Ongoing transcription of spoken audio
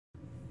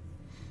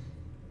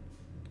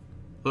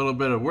A little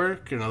bit of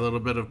work and a little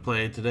bit of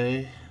play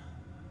today.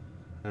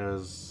 I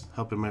was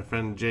helping my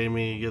friend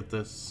Jamie get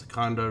this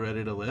condo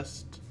ready to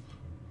list.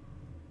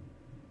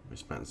 We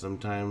spent some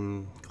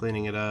time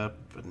cleaning it up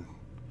and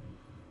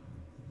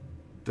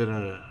did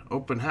an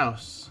open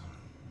house.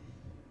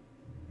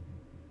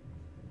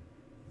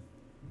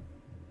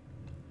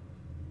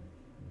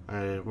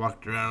 I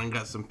walked around and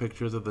got some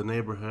pictures of the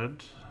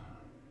neighborhood.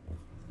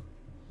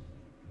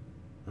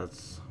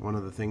 That's one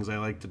of the things I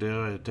like to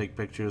do. I take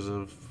pictures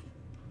of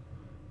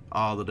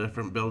all the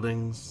different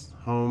buildings,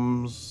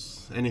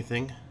 homes,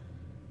 anything.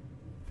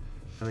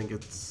 I think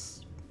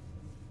it's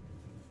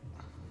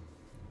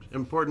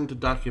important to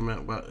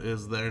document what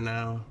is there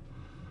now.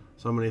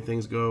 So many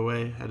things go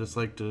away. I just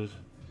like to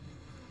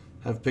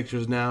have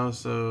pictures now,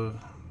 so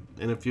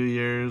in a few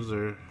years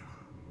or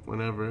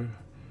whenever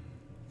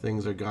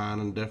things are gone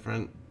and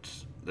different,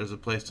 there's a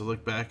place to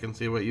look back and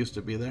see what used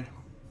to be there.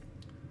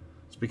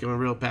 It's become a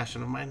real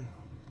passion of mine.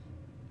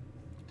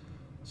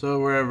 So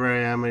wherever I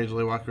am, I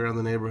usually walk around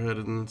the neighborhood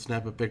and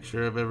snap a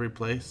picture of every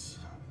place.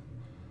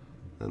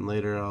 Then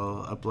later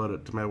I'll upload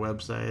it to my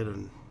website,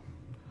 and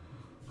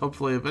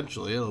hopefully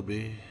eventually it'll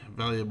be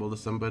valuable to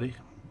somebody.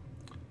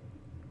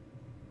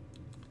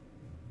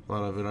 A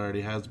lot of it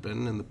already has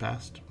been in the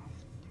past.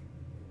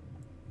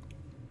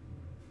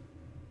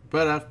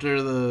 But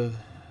after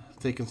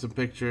taking some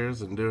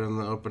pictures and doing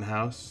the open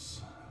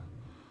house,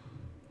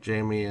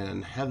 Jamie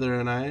and Heather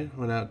and I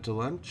went out to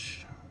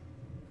lunch.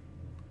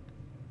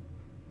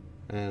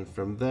 And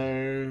from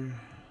there,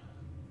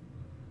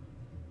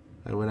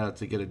 I went out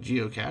to get a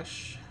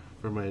geocache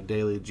for my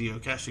daily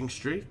geocaching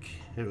streak.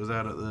 It was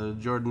out at the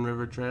Jordan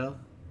River Trail.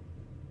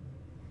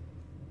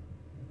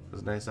 It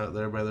was nice out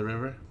there by the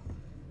river.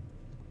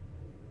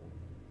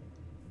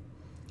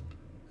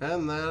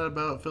 And that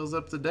about fills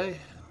up the day.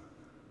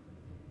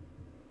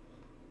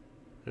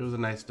 It was a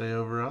nice day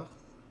overall.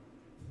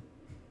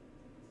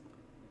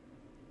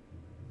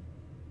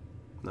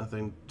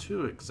 Nothing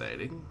too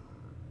exciting.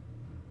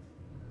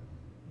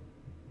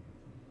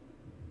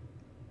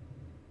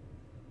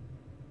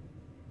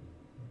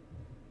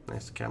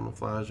 Nice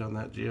camouflage on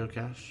that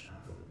geocache.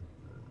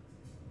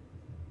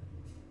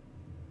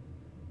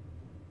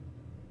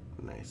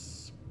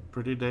 Nice,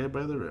 pretty day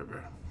by the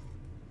river.